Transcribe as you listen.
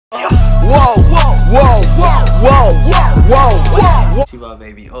Twhy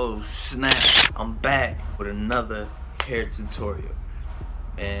Baby. Oh snap, I'm back with another hair tutorial.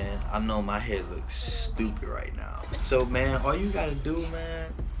 Man, I know my hair looks stupid right now. So man, all you gotta do, man,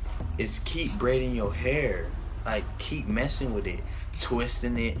 is keep braiding your hair. Like, keep messing with it,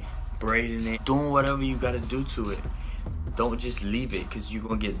 twisting it, braiding it, doing whatever you gotta do to it. Don't just leave it, because you're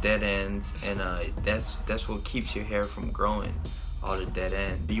gonna get dead ends, and that's what keeps your hair from growing, all the dead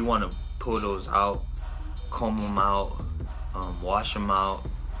ends. You want to pull those out, comb them out, wash them out,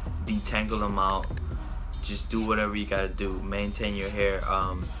 detangle them out. Just do whatever you gotta do. Maintain your hair.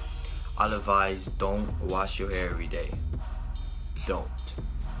 I'll advise, don't wash your hair every day. Don't.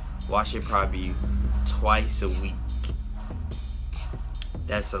 Wash it probably twice a week.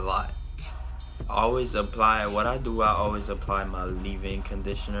 That's a lot. Always apply, what I do, I always apply my leave-in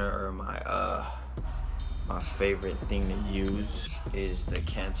conditioner, or my favorite thing to use is the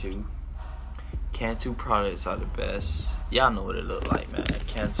Cantu. Cantu products are the best. Y'all know what it look like, man.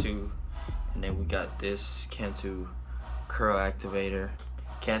 Cantu. And then we got this Cantu curl activator.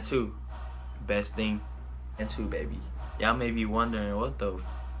 Cantu, best thing. Twhy Baby. Y'all may be wondering, what the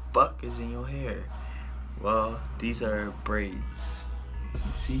fuck is in your hair? Well, these are braids. You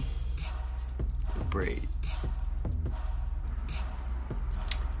see?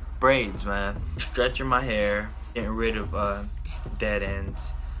 Braids, man. Stretching my hair, getting rid of dead ends.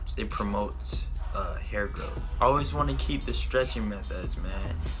 It promotes hair growth. I always want to keep the stretching methods,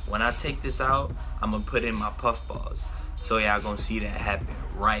 man. When I take this out, I'm gonna put in my puff balls. So y'all gonna see that happen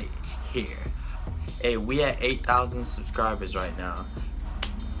right here. Hey, we at 8,000 subscribers right now.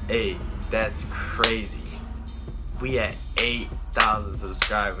 Hey, that's crazy. We at 8,000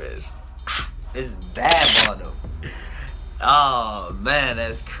 subscribers. It's that bottom. Oh man,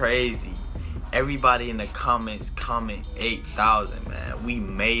 that's crazy. Everybody in the comments comment 8,000, man. We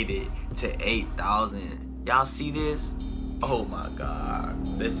made it to 8,000. Y'all see this? Oh my god,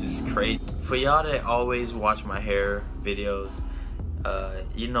 this is crazy. For y'all that always watch my hair videos,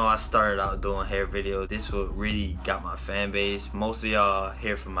 you know I started out doing hair videos. This what really got my fan base. Most of y'all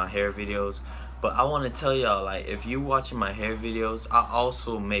here for my hair videos. But I want to tell y'all, like, if you watching my hair videos, I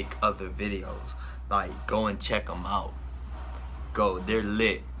also make other videos. Like, go and check them out. Go, they're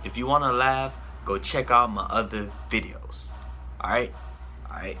lit. If you want to laugh, go check out my other videos. Alright?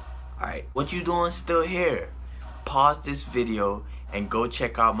 Alright? Alright. What you doing still here? Pause this video and go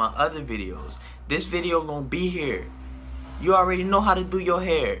check out my other videos. This video gonna be here. You already know how to do your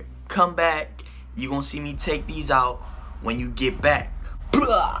hair. Come back. You gonna see me take these out when you get back.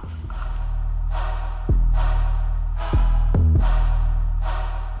 Blah!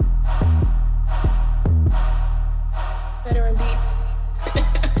 Veteran beats.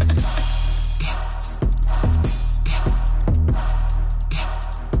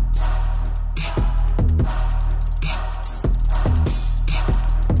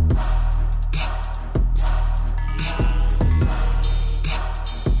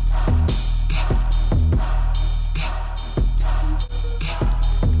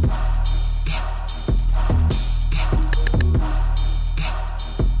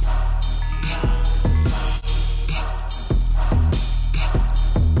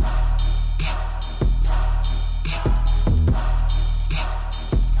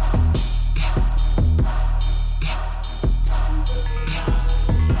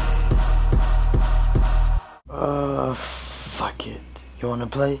 Fuck it. You wanna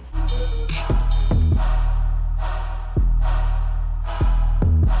play?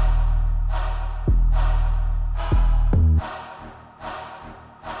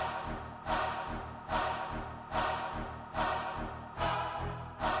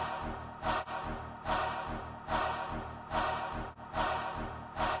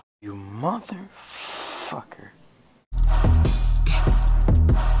 You motherfucker.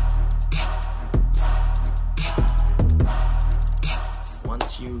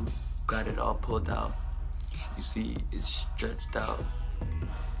 Once you got it all pulled out, you see it's stretched out.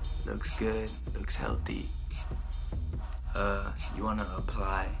 Looks good, looks healthy. You wanna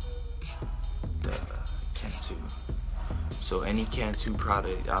apply the Cantu. So any Cantu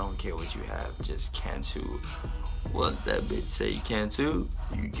product, I don't care what you have, just Cantu. Once that bitch say Cantu,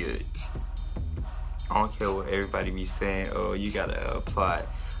 you good. I don't care what everybody be saying. Oh, you gotta apply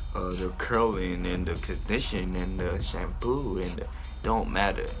the curling and the condition and the shampoo and the, don't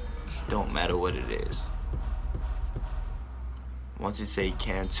matter what it is. Once it say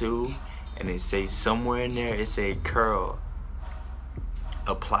Cantu and it say somewhere in there it say curl,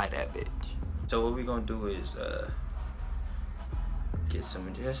 apply that bitch. So what we gonna do is get some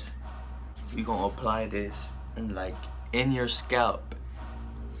of this. We gonna apply this and like in your scalp.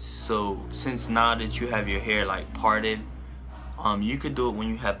 So since now that you have your hair like parted You could do it when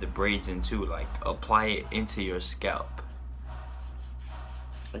you have the braids in too, like apply it into your scalp.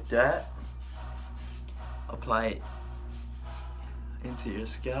 Like that. Apply it into your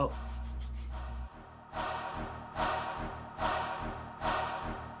scalp.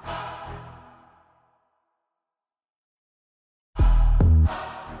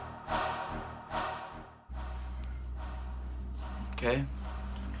 Okay,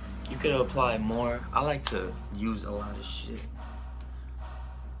 you could apply more. I like to use a lot of shit.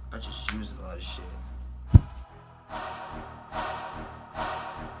 I just use a lot of shit.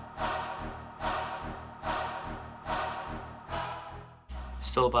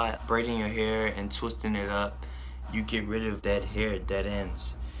 So by braiding your hair and twisting it up, you get rid of dead hair, dead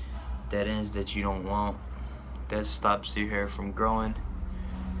ends that you don't want, that stops your hair from growing.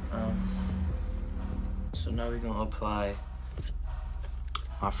 So now we're gonna apply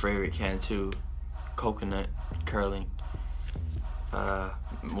my favorite Cantu coconut curling.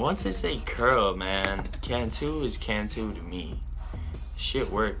 Once I say curl, man, Cantu is Cantu to me. Shit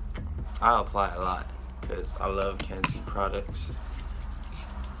work. I apply a lot because I love Cantu products.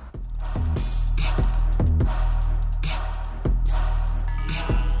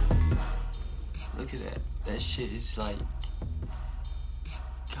 Look at that. That shit is like,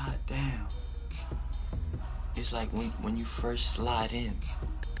 god damn. It's like when you first slide in.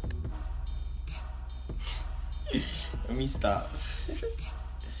 Let me stop.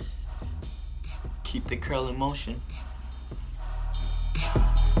 Keep the curl in motion.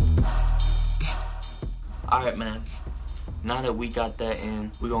 Alright, man. Now that we got that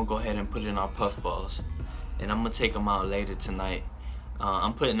in, we're gonna go ahead and put in our puff balls. And I'm gonna take them out later tonight.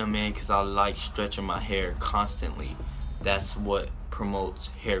 I'm putting them in because I like stretching my hair constantly. That's what promotes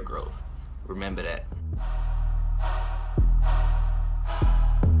hair growth. Remember that.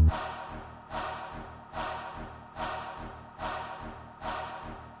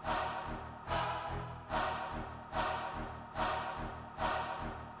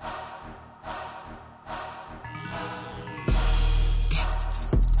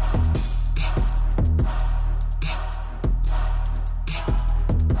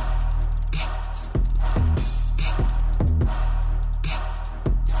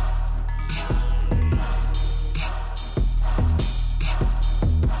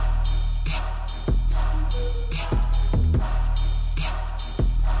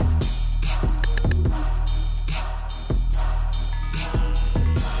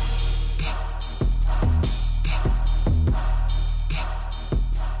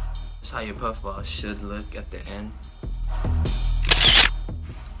 How your puff ball should look at the end.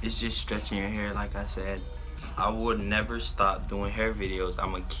 It's just stretching your hair, like I said. I would never stop doing hair videos.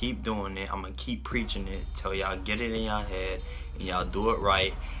 I'm gonna keep doing it. I'm gonna keep preaching it till y'all get it in y'all head and y'all do it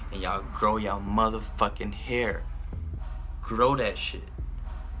right and y'all grow y'all motherfucking hair. Grow that shit.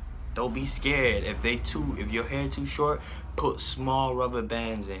 Don't be scared. If your hair too short, put small rubber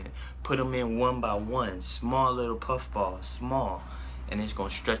bands in. Put them in one by one. Small little puff balls, small. And it's gonna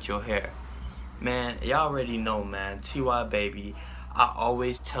stretch your hair. Man, y'all already know, man. Twhy Baby. I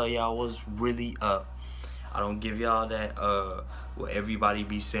always tell y'all what's really up. I don't give y'all that what everybody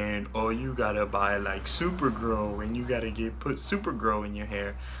be saying, oh, you gotta buy like Supergrow and you gotta put Supergrow in your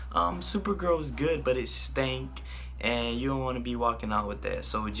hair. Supergrow is good, but it stank and you don't wanna be walking out with that.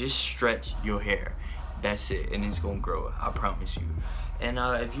 So just stretch your hair. That's it, and it's gonna grow, I promise you. And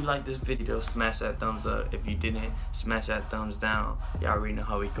if you like this video, smash that thumbs up. If you didn't, smash that thumbs down. Y'all already know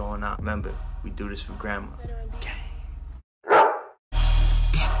how we going out. Remember, we do this for grandma.